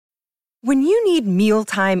When you need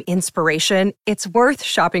mealtime inspiration, it's worth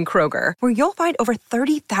shopping Kroger, where you'll find over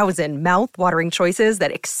 30,000 mouth-watering choices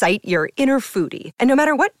that excite your inner foodie. And no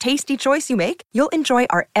matter what tasty choice you make, you'll enjoy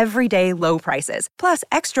our everyday low prices, plus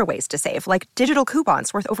extra ways to save, like digital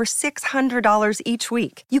coupons worth over $600 each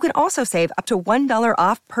week. You can also save up to $1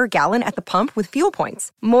 off per gallon at the pump with fuel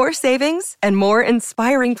points. More savings and more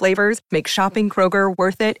inspiring flavors make shopping Kroger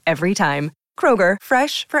worth it every time. Kroger,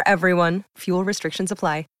 fresh for everyone. Fuel restrictions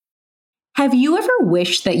apply. Have you ever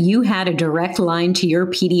wished that you had a direct line to your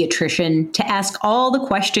pediatrician to ask all the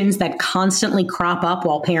questions that constantly crop up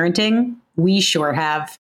while parenting? We sure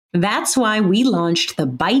have. That's why we launched the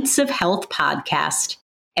Bites of Health podcast.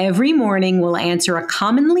 Every morning, we'll answer a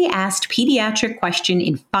commonly asked pediatric question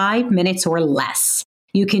in 5 minutes or less.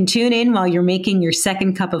 You can tune in while you're making your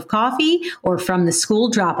second cup of coffee or from the school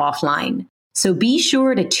drop-off line. So be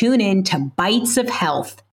sure to tune in to Bites of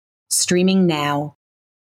Health, streaming now.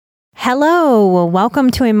 Hello, welcome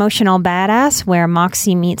to Emotional Badass, where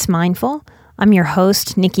Moxie meets Mindful. I'm your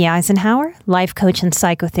host, Nikki Eisenhower, life coach and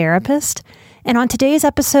psychotherapist. And on today's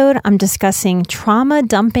episode, I'm discussing trauma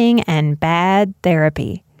dumping and bad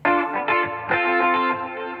therapy.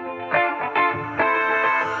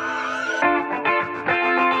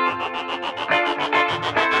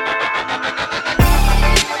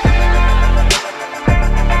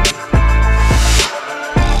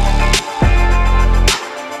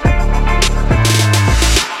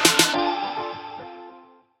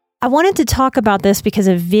 I wanted to talk about this because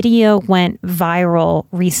a video went viral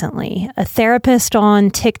recently. A therapist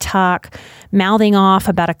on TikTok mouthing off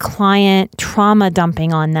about a client trauma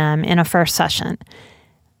dumping on them in a first session.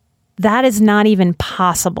 That is not even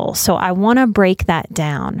possible, so I want to break that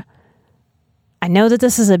down. I know that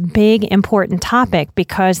this is a big, important topic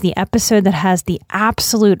because the episode that has the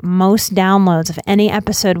absolute most downloads of any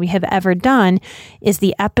episode we have ever done is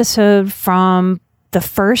the episode from the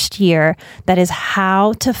first year that is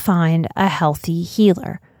how to find a healthy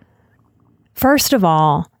healer. First of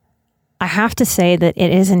all, I have to say that it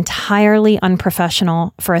is entirely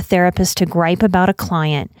unprofessional for a therapist to gripe about a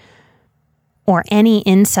client or any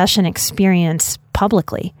in-session experience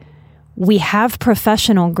publicly. We have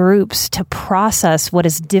professional groups to process what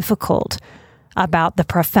is difficult about the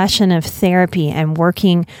profession of therapy and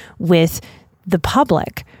working with the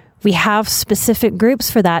public. We have specific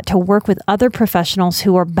groups for that to work with other professionals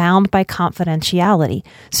who are bound by confidentiality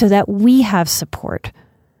so that we have support,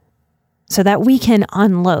 so that we can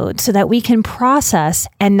unload, so that we can process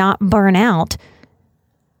and not burn out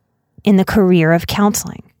in the career of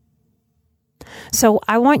counseling. So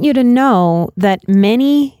I want you to know that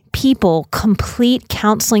many people complete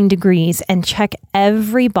counseling degrees and check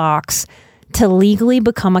every box to legally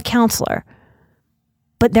become a counselor.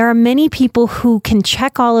 But there are many people who can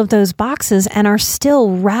check all of those boxes and are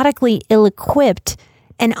still radically ill-equipped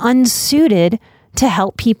and unsuited to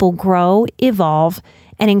help people grow, evolve,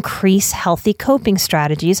 and increase healthy coping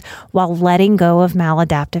strategies while letting go of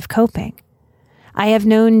maladaptive coping. I have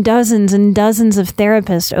known dozens and dozens of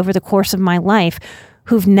therapists over the course of my life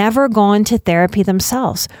who've never gone to therapy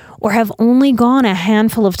themselves or have only gone a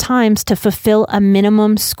handful of times to fulfill a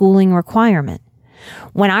minimum schooling requirement.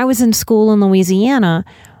 When I was in school in Louisiana,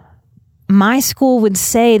 my school would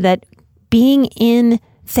say that being in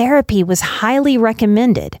therapy was highly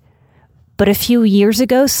recommended. But a few years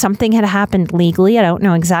ago, something had happened legally. I don't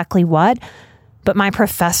know exactly what. But my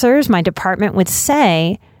professors, my department would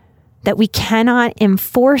say that we cannot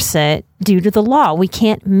enforce it due to the law. We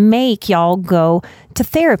can't make y'all go to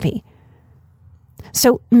therapy.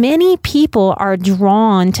 So many people are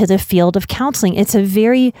drawn to the field of counseling. It's a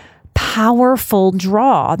very powerful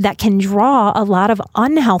draw that can draw a lot of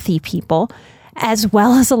unhealthy people, as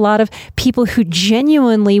well as a lot of people who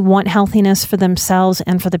genuinely want healthiness for themselves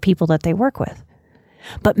and for the people that they work with.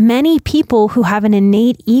 But many people who have an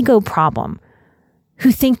innate ego problem,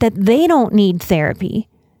 who think that they don't need therapy,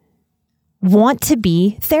 want to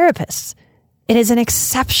be therapists. It is an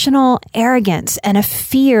exceptional arrogance and a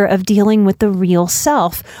fear of dealing with the real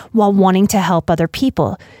self while wanting to help other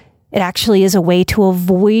people. It actually is a way to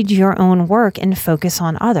avoid your own work and focus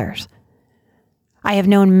on others. I have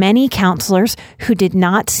known many counselors who did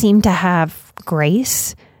not seem to have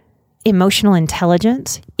grace, emotional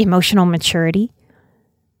intelligence, emotional maturity.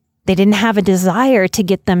 They didn't have a desire to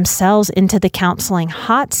get themselves into the counseling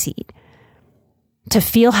hot seat, to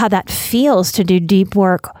feel how that feels to do deep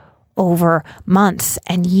work over months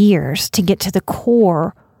and years to get to the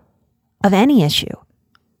core of any issue.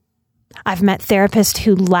 I've met therapists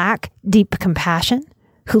who lack deep compassion,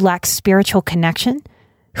 who lack spiritual connection,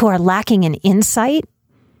 who are lacking in insight,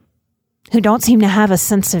 who don't seem to have a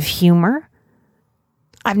sense of humor.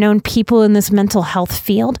 I've known people in this mental health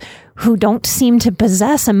field who don't seem to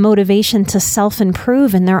possess a motivation to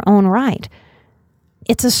self-improve in their own right.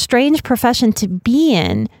 It's a strange profession to be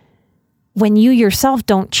in when you yourself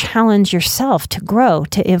don't challenge yourself to grow,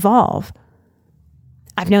 to evolve.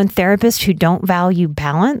 I've known therapists who don't value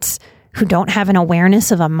balance, who don't have an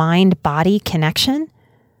awareness of a mind-body connection,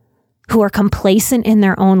 who are complacent in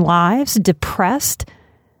their own lives, depressed,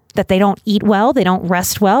 that they don't eat well, they don't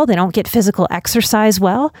rest well, they don't get physical exercise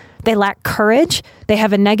well, they lack courage, they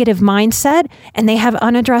have a negative mindset, and they have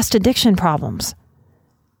unaddressed addiction problems.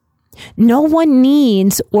 No one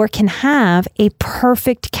needs or can have a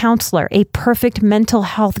perfect counselor, a perfect mental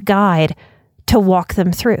health guide to walk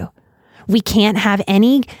them through. We can't have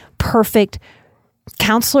any perfect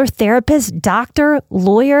counselor, therapist, doctor,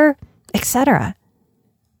 lawyer, etc.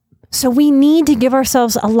 So we need to give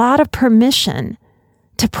ourselves a lot of permission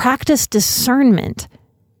to practice discernment,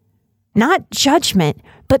 not judgment,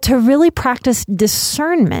 but to really practice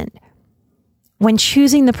discernment when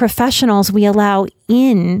choosing the professionals we allow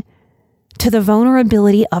in to the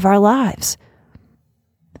vulnerability of our lives.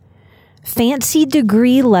 Fancy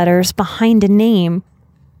degree letters behind a name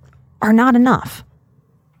are not enough.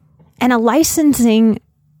 And a licensing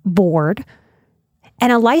board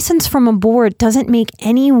and a license from a board doesn't make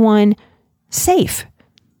anyone safe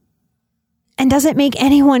and doesn't make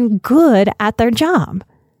anyone good at their job.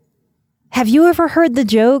 Have you ever heard the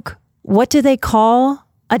joke, what do they call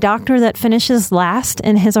a doctor that finishes last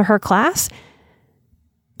in his or her class?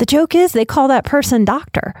 The joke is they call that person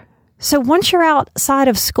doctor. So once you're outside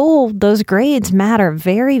of school, those grades matter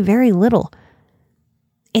very, very little.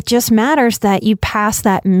 It just matters that you pass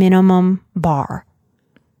that minimum bar.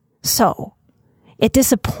 So it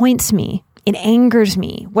disappoints me. It angers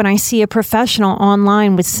me when I see a professional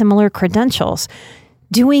online with similar credentials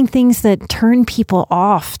doing things that turn people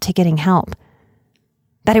off to getting help.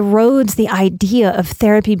 That erodes the idea of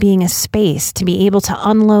therapy being a space to be able to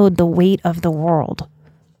unload the weight of the world.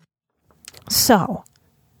 So,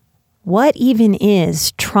 what even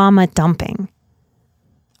is trauma dumping?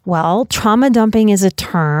 Well, trauma dumping is a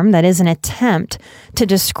term that is an attempt to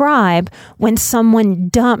describe when someone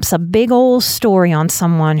dumps a big old story on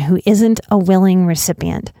someone who isn't a willing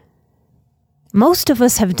recipient. Most of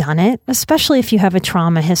us have done it, especially if you have a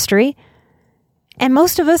trauma history. And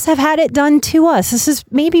most of us have had it done to us. This is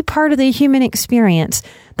maybe part of the human experience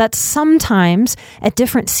that sometimes at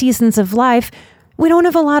different seasons of life, we don't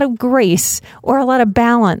have a lot of grace or a lot of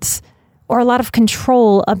balance or a lot of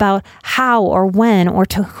control about how or when or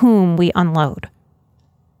to whom we unload.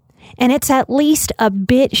 And it's at least a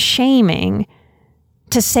bit shaming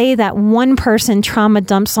to say that one person trauma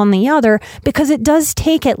dumps on the other, because it does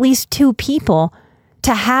take at least two people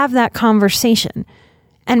to have that conversation.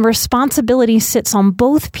 And responsibility sits on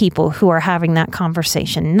both people who are having that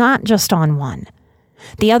conversation, not just on one.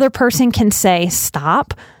 The other person can say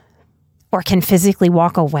stop, or can physically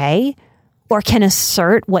walk away, or can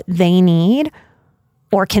assert what they need,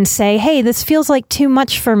 or can say, hey, this feels like too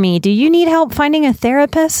much for me. Do you need help finding a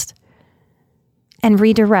therapist? And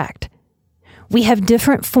redirect. We have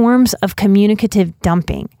different forms of communicative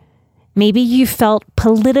dumping. Maybe you felt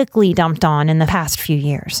politically dumped on in the past few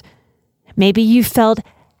years. Maybe you felt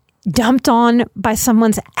dumped on by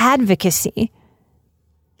someone's advocacy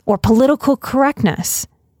or political correctness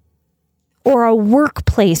or a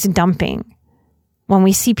workplace dumping when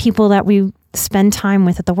we see people that we spend time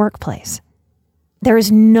with at the workplace. There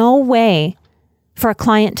is no way for a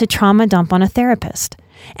client to trauma dump on a therapist.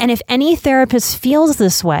 And if any therapist feels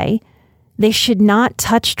this way, they should not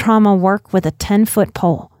touch trauma work with a 10-foot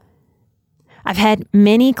pole. I've had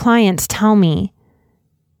many clients tell me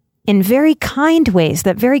in very kind ways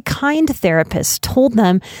that very kind therapists told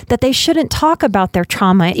them that they shouldn't talk about their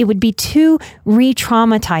trauma. It would be too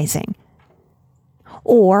re-traumatizing.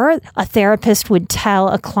 Or a therapist would tell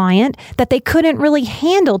a client that they couldn't really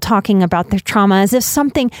handle talking about their trauma as if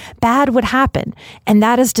something bad would happen. And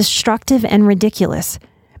that is destructive and ridiculous.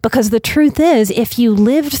 Because the truth is, if you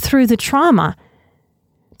lived through the trauma,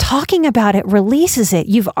 talking about it releases it.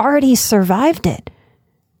 You've already survived it.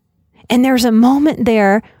 And there's a moment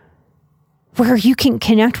there where you can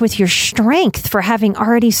connect with your strength for having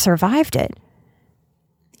already survived it,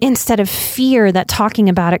 instead of fear that talking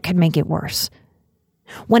about it could make it worse.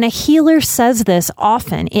 When a healer says this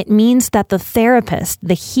often, it means that the therapist,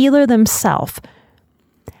 the healer themselves,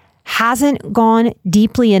 hasn't gone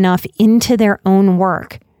deeply enough into their own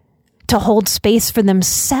work to hold space for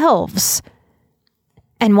themselves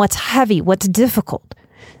and what's heavy, what's difficult.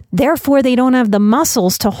 Therefore, they don't have the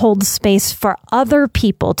muscles to hold space for other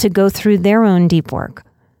people to go through their own deep work.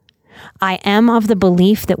 I am of the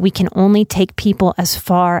belief that we can only take people as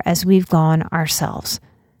far as we've gone ourselves.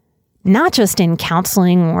 Not just in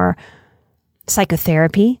counseling or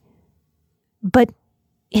psychotherapy, but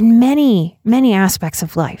in many, many aspects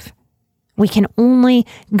of life. We can only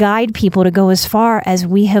guide people to go as far as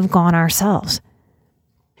we have gone ourselves.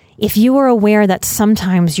 If you are aware that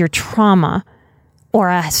sometimes your trauma or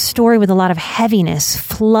a story with a lot of heaviness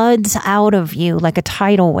floods out of you like a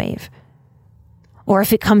tidal wave, or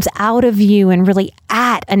if it comes out of you and really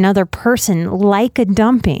at another person like a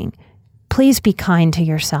dumping, please be kind to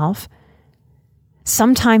yourself.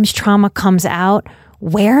 Sometimes trauma comes out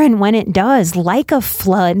where and when it does, like a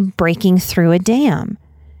flood breaking through a dam.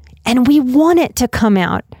 And we want it to come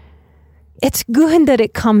out. It's good that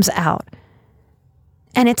it comes out.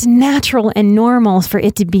 And it's natural and normal for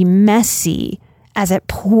it to be messy as it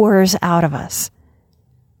pours out of us.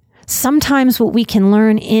 Sometimes what we can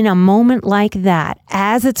learn in a moment like that,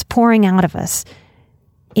 as it's pouring out of us,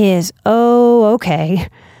 is, oh, okay,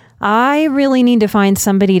 I really need to find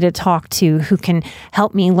somebody to talk to who can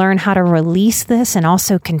help me learn how to release this and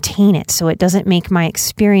also contain it so it doesn't make my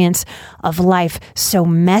experience of life so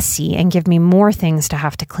messy and give me more things to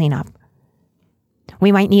have to clean up.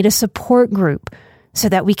 We might need a support group so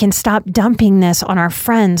that we can stop dumping this on our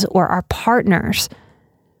friends or our partners.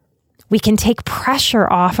 We can take pressure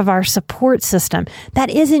off of our support system that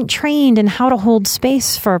isn't trained in how to hold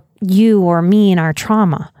space for you or me in our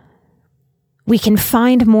trauma. We can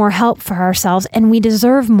find more help for ourselves, and we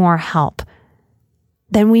deserve more help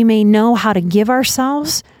than we may know how to give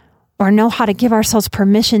ourselves or know how to give ourselves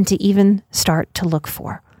permission to even start to look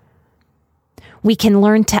for. We can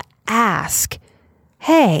learn to ask,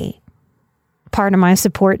 hey, part of my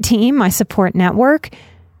support team, my support network,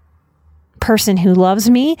 person who loves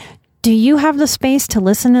me, do you have the space to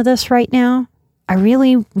listen to this right now? I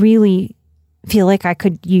really, really feel like I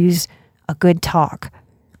could use a good talk.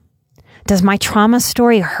 Does my trauma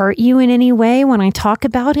story hurt you in any way when I talk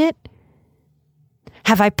about it?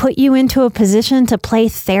 Have I put you into a position to play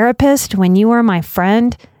therapist when you are my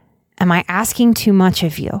friend? Am I asking too much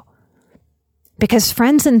of you? Because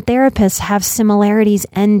friends and therapists have similarities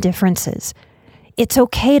and differences. It's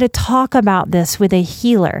okay to talk about this with a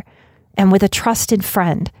healer and with a trusted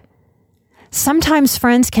friend. Sometimes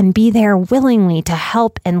friends can be there willingly to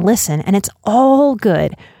help and listen, and it's all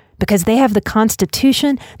good because they have the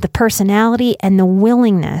constitution, the personality, and the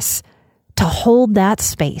willingness to hold that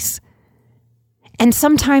space. And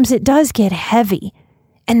sometimes it does get heavy,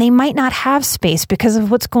 and they might not have space because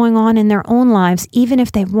of what's going on in their own lives, even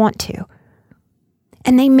if they want to.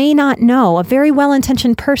 And they may not know, a very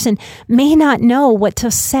well-intentioned person may not know what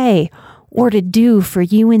to say or to do for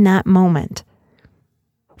you in that moment.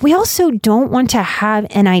 We also don't want to have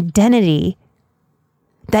an identity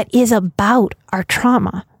that is about our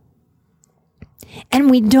trauma. And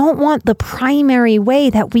we don't want the primary way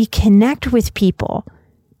that we connect with people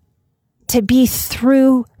to be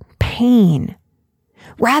through pain.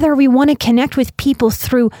 Rather, we want to connect with people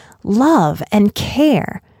through love and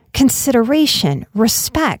care, consideration,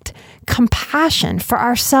 respect, compassion for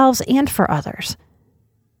ourselves and for others.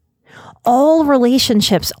 All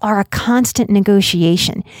relationships are a constant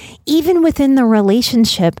negotiation, even within the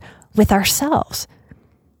relationship with ourselves.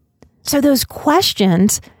 So those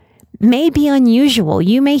questions may be unusual.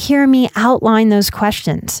 You may hear me outline those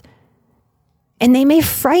questions, and they may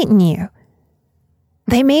frighten you.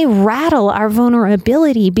 They may rattle our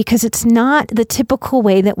vulnerability because it's not the typical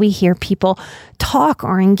way that we hear people talk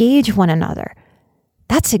or engage one another.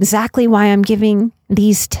 That's exactly why I'm giving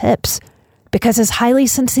these tips, because as highly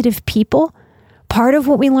sensitive people, part of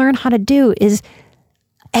what we learn how to do is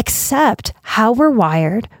accept how we're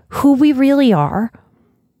wired, who we really are,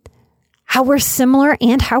 how we're similar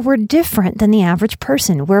and how we're different than the average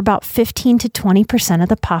person. We're about 15 to 20% of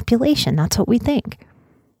the population. That's what we think.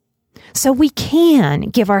 So we can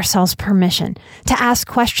give ourselves permission to ask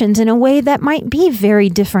questions in a way that might be very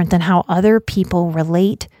different than how other people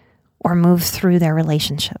relate or move through their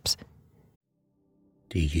relationships.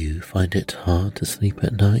 Do you find it hard to sleep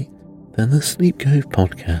at night? Then the Sleep Cove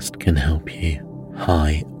podcast can help you.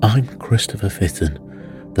 Hi, I'm Christopher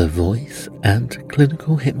Fitton, the voice and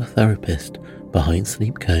clinical hypnotherapist behind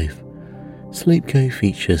Sleep Cove. Sleep Cove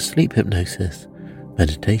features sleep hypnosis,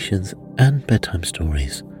 meditations, and bedtime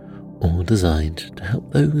stories, all designed to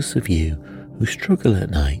help those of you who struggle at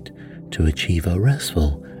night to achieve a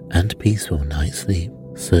restful and peaceful night's sleep.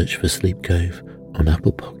 Search for Sleep Cove on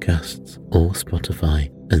Apple Podcasts or Spotify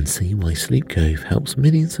and see why Sleep Cove helps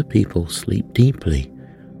millions of people sleep deeply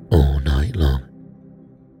all night long.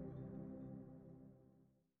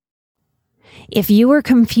 If you are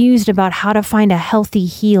confused about how to find a healthy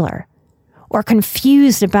healer, or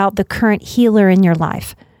confused about the current healer in your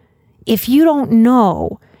life. If you don't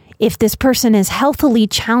know if this person is healthily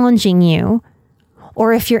challenging you,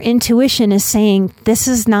 or if your intuition is saying, this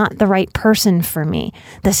is not the right person for me,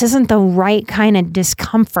 this isn't the right kind of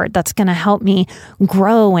discomfort that's going to help me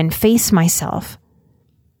grow and face myself.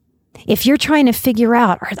 If you're trying to figure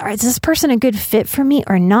out, is this person a good fit for me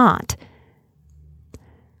or not?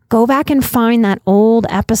 Go back and find that old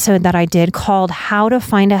episode that I did called How to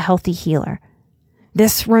Find a Healthy Healer.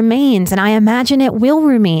 This remains, and I imagine it will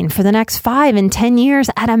remain for the next 5 and 10 years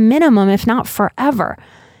at a minimum, if not forever,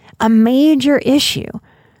 a major issue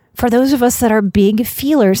for those of us that are big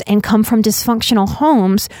feelers and come from dysfunctional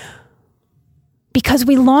homes, because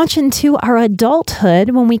we launch into our adulthood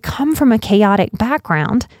when we come from a chaotic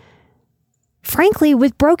background, frankly,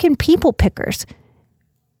 with broken people pickers.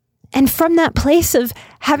 And from that place of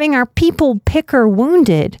having our people picker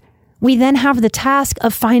wounded, we then have the task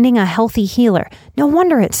of finding a healthy healer. No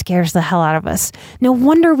wonder it scares the hell out of us. No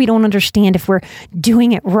wonder we don't understand if we're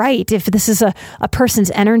doing it right, if this is a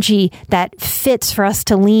person's energy that fits for us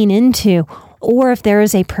to lean into, or if there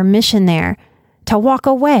is a permission there to walk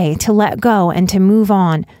away, to let go, and to move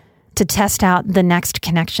on, to test out the next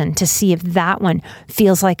connection, to see if that one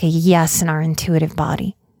feels like a yes in our intuitive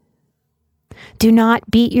body. Do not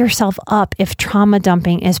beat yourself up if trauma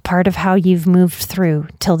dumping is part of how you've moved through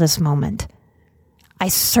till this moment. I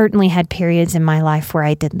certainly had periods in my life where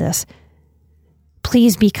I did this.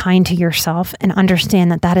 Please be kind to yourself and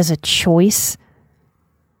understand that that is a choice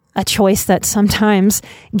that sometimes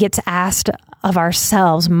gets asked of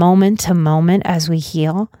ourselves moment to moment as we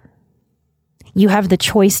heal. You have the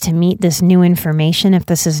choice to meet this new information, if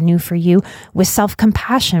this is new for you, with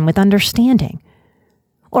self-compassion, with understanding,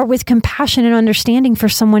 or with compassion and understanding for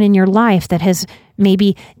someone in your life that has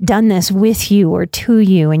maybe done this with you or to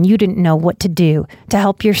you, and you didn't know what to do to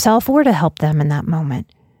help yourself or to help them in that moment.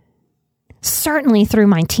 Certainly through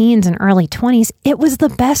my teens and early 20s, it was the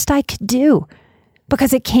best I could do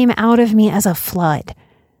because it came out of me as a flood.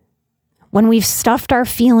 When we've stuffed our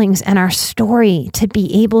feelings and our story to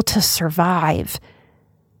be able to survive,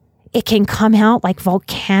 it can come out like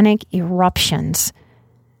volcanic eruptions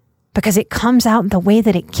because it comes out the way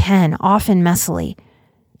that it can, often messily.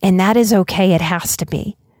 And that is okay. It has to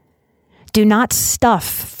be. Do not stuff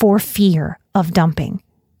for fear of dumping.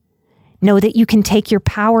 Know that you can take your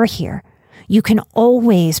power here. You can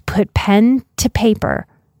always put pen to paper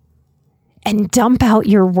and dump out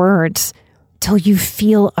your words till you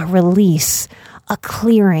feel a release, a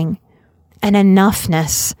clearing, an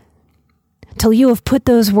enoughness. Till you have put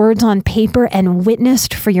those words on paper and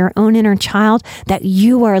witnessed for your own inner child that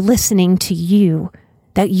you are listening to you,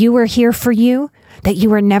 that you are here for you, that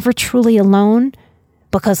you are never truly alone,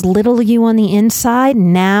 because little you on the inside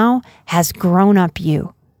now has grown up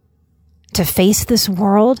you to face this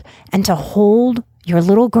world and to hold your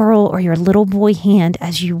little girl or your little boy hand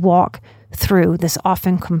as you walk through this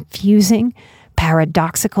often confusing,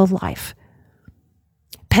 paradoxical life.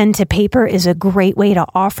 Pen to paper is a great way to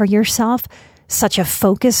offer yourself such a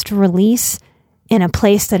focused release in a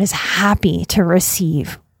place that is happy to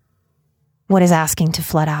receive what is asking to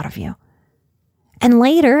flood out of you. And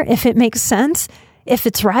later, if it makes sense, if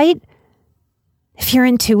it's right, if your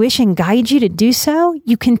intuition guides you to do so,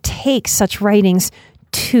 you can take such writings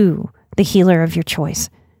to the healer of your choice.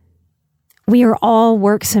 We are all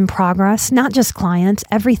works in progress, not just clients,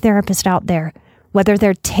 every therapist out there, whether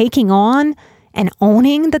they're taking on and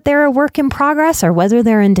owning that they're a work in progress or whether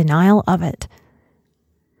they're in denial of it.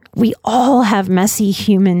 We all have messy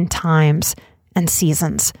human times and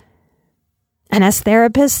seasons. And as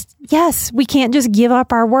therapists, yes, we can't just give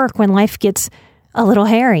up our work when life gets a little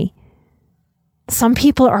hairy. Some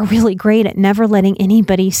people are really great at never letting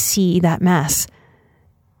anybody see that mess.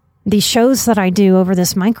 These shows that I do over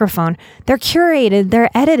this microphone, they're curated,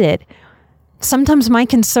 they're edited. Sometimes my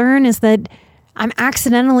concern is that I'm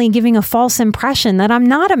accidentally giving a false impression that I'm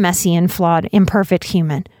not a messy and flawed, imperfect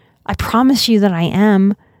human. I promise you that I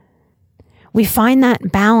am. We find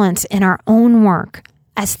that balance in our own work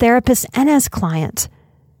as therapists and as clients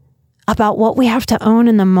about what we have to own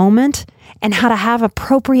in the moment and how to have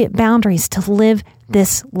appropriate boundaries to live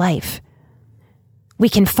this life. We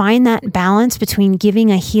can find that balance between giving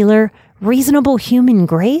a healer reasonable human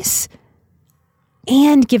grace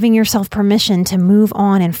and giving yourself permission to move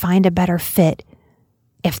on and find a better fit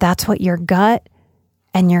if that's what your gut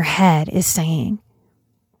and your head is saying.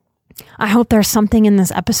 I hope there's something in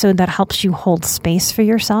this episode that helps you hold space for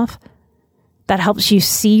yourself, that helps you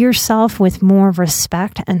see yourself with more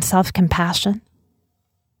respect and self-compassion.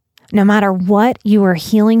 No matter what you are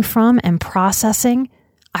healing from and processing,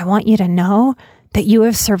 I want you to know that you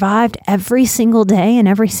have survived every single day and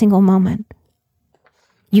every single moment.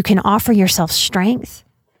 You can offer yourself strength,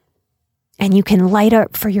 and you can light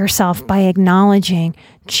up for yourself by acknowledging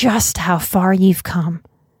just how far you've come.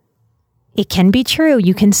 It can be true.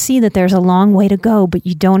 You can see that there's a long way to go, but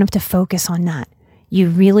you don't have to focus on that. You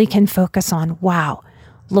really can focus on, wow,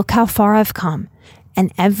 look how far I've come.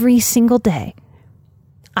 And every single day,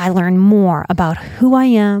 I learn more about who I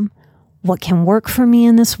am, what can work for me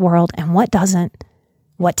in this world and what doesn't,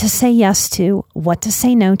 what to say yes to, what to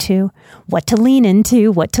say no to, what to lean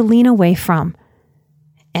into, what to lean away from,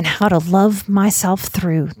 and how to love myself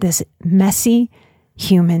through this messy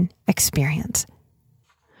human experience.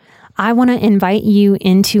 I want to invite you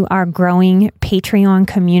into our growing Patreon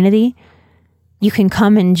community. You can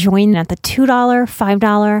come and join at the $2,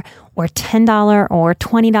 $5, or $10 or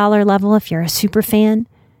 $20 level if you're a super fan.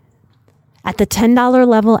 At the $10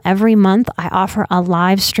 level every month, I offer a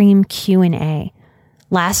live stream Q&A.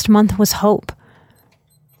 Last month was hope.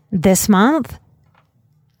 This month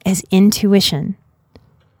is intuition.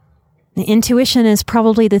 The intuition is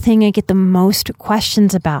probably the thing I get the most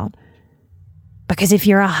questions about. Because if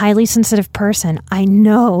you're a highly sensitive person, I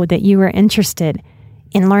know that you are interested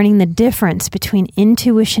in learning the difference between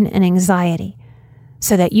intuition and anxiety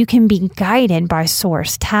so that you can be guided by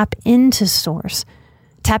source. Tap into source.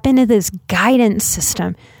 Tap into this guidance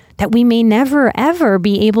system that we may never, ever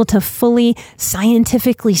be able to fully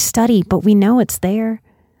scientifically study, but we know it's there.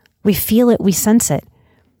 We feel it. We sense it.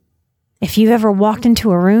 If you've ever walked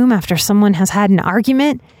into a room after someone has had an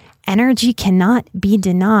argument, energy cannot be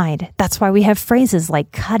denied. That's why we have phrases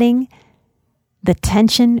like cutting the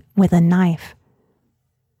tension with a knife.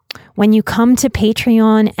 When you come to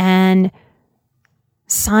Patreon and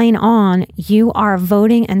sign on, you are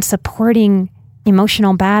voting and supporting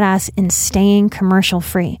Emotional Badass in staying commercial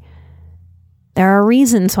free. There are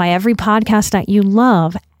reasons why every podcast that you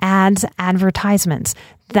love adds advertisements.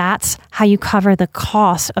 That's how you cover the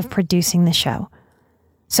cost of producing the show.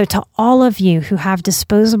 So to all of you who have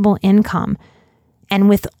disposable income, and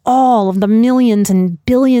with all of the millions and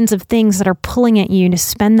billions of things that are pulling at you to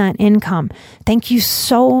spend that income, thank you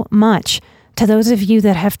so much to those of you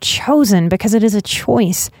that have chosen, because it is a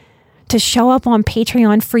choice, to show up on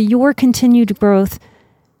Patreon for your continued growth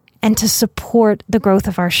and to support the growth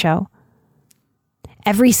of our show.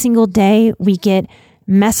 Every single day we get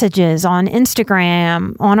messages on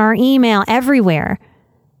Instagram, on our email, everywhere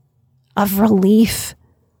of relief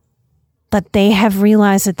that they have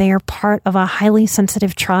realized that they are part of a highly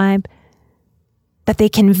sensitive tribe, that they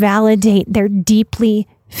can validate their deeply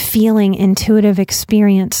feeling intuitive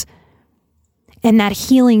experience, and that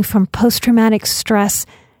healing from post-traumatic stress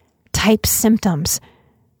type symptoms,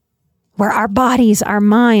 where our bodies, our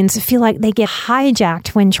minds feel like they get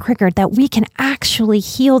hijacked when triggered, that we can actually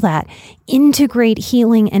heal that, integrate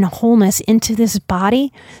healing and wholeness into this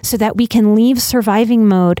body so that we can leave surviving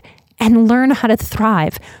mode and learn how to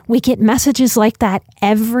thrive. We get messages like that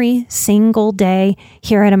every single day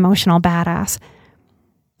here at Emotional Badass.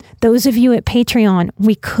 Those of you at Patreon,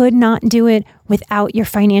 we could not do it without your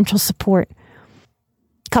financial support.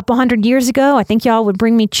 A couple hundred years ago, I think y'all would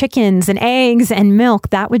bring me chickens and eggs and milk.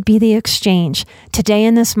 That would be the exchange. Today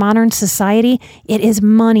in this modern society, it is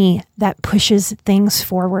money that pushes things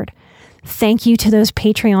forward. Thank you to those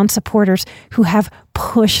Patreon supporters who have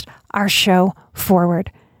pushed our show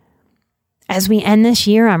forward. As we end this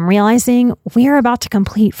year, I'm realizing we are about to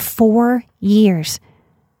complete 4 years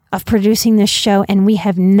of producing this show, and we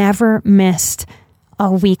have never missed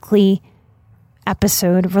a weekly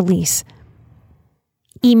episode release.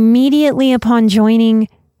 Immediately upon joining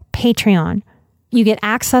Patreon, you get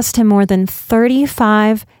access to more than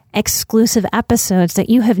 35 exclusive episodes that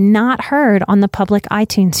you have not heard on the public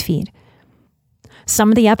iTunes feed. Some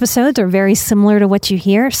of the episodes are very similar to what you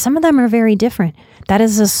hear. Some of them are very different. That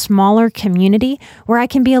is a smaller community where I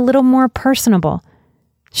can be a little more personable,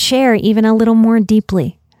 share even a little more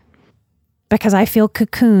deeply, because I feel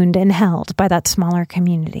cocooned and held by that smaller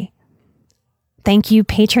community. Thank you,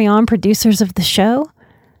 Patreon producers of the show.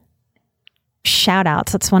 Shout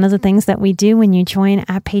outs. That's one of the things that we do when you join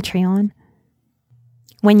at Patreon.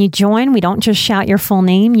 When you join, we don't just shout your full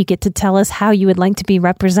name. You get to tell us how you would like to be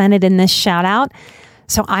represented in this shout out.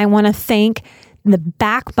 So I want to thank the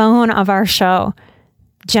backbone of our show,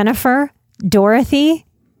 Jennifer, Dorothy,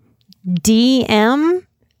 DM.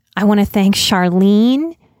 I want to thank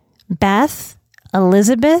Charlene, Beth,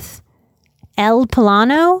 Elizabeth, El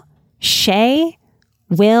Pilano, Shay,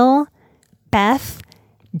 Will, Beth,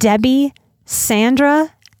 Debbie,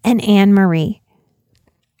 Sandra, and Anne Marie.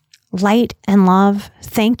 Light and love,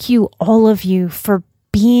 thank you, all of you, for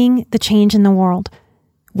being the change in the world.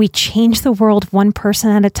 We change the world one person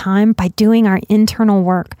at a time by doing our internal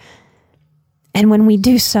work. And when we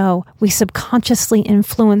do so, we subconsciously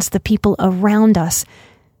influence the people around us.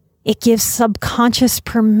 It gives subconscious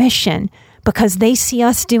permission because they see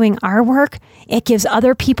us doing our work. It gives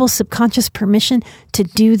other people subconscious permission to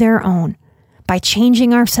do their own. By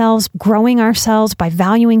changing ourselves, growing ourselves, by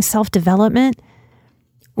valuing self-development,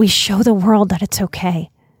 we show the world that it's okay.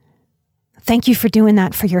 Thank you for doing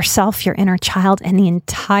that for yourself, your inner child, and the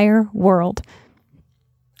entire world.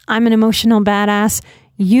 I'm an emotional badass.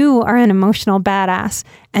 You are an emotional badass.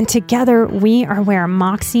 And together we are where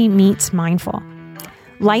Moxie meets mindful.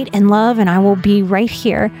 Light and love, and I will be right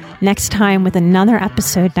here next time with another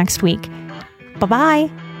episode next week. Bye-bye.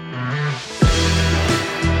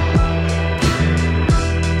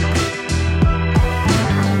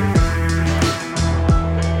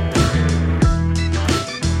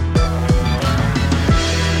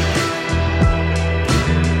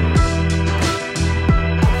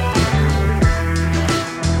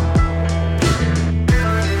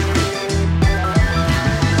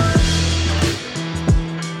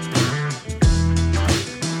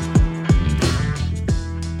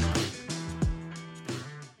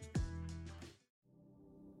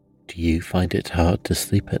 Do you find it hard to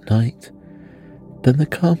sleep at night? Then the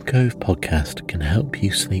Calm Cove podcast can help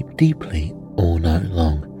you sleep deeply all night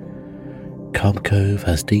long. Calm Cove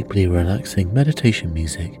has deeply relaxing meditation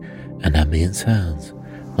music and ambient sounds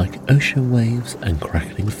like ocean waves and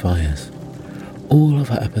crackling fires. All of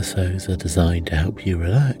our episodes are designed to help you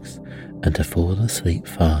relax and to fall asleep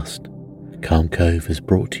fast. Calm Cove is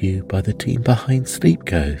brought to you by the team behind Sleep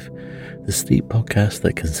Cove, the sleep podcast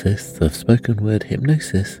that consists of spoken word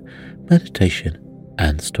hypnosis, meditation,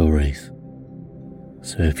 and stories.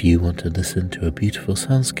 So if you want to listen to a beautiful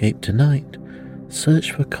soundscape tonight,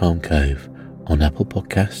 search for Calm Cove on Apple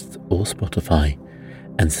Podcasts or Spotify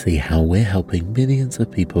and see how we're helping millions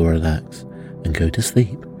of people relax and go to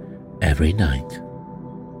sleep every night.